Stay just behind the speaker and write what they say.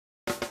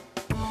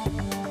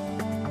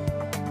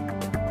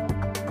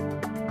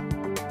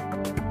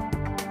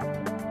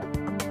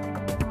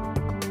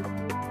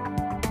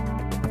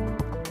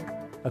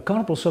A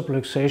carpal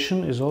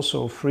subluxation is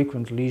also a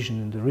frequent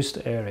lesion in the wrist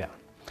area.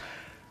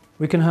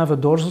 We can have a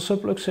dorsal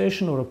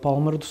subluxation or a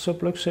palmar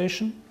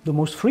subluxation. The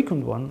most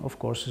frequent one, of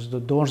course, is the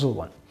dorsal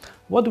one.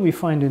 What do we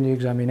find in the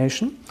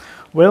examination?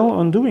 Well,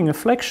 on doing a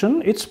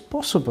flexion, it's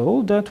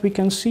possible that we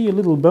can see a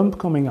little bump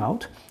coming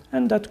out,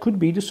 and that could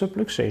be the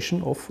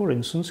subluxation of, for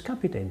instance,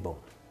 capitate bone.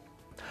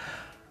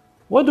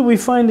 What do we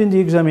find in the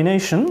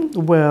examination?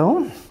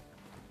 Well,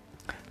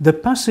 the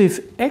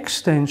passive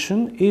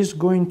extension is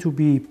going to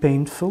be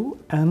painful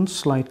and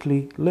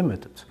slightly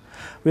limited.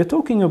 We are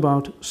talking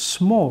about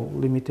small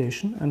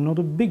limitation and not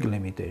a big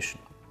limitation.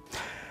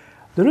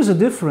 There is a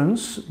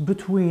difference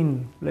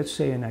between, let's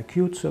say, an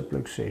acute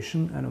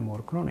subluxation and a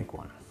more chronic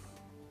one.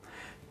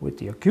 With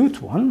the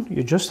acute one,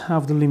 you just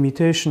have the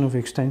limitation of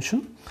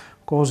extension,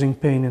 causing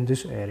pain in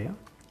this area.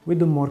 With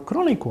the more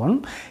chronic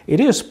one, it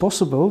is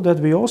possible that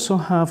we also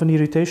have an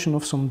irritation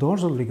of some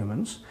dorsal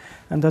ligaments,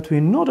 and that we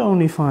not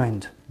only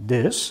find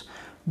this,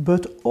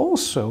 but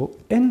also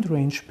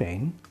end-range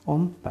pain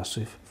on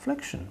passive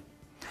flexion.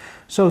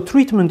 So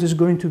treatment is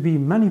going to be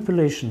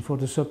manipulation for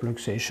the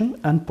subluxation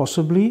and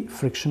possibly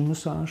friction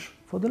massage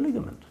for the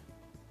ligament.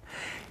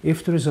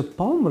 If there is a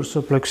palmar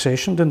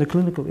subluxation, then the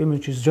clinical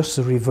image is just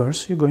the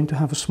reverse. You're going to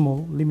have a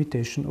small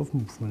limitation of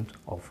movement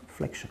of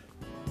flexion.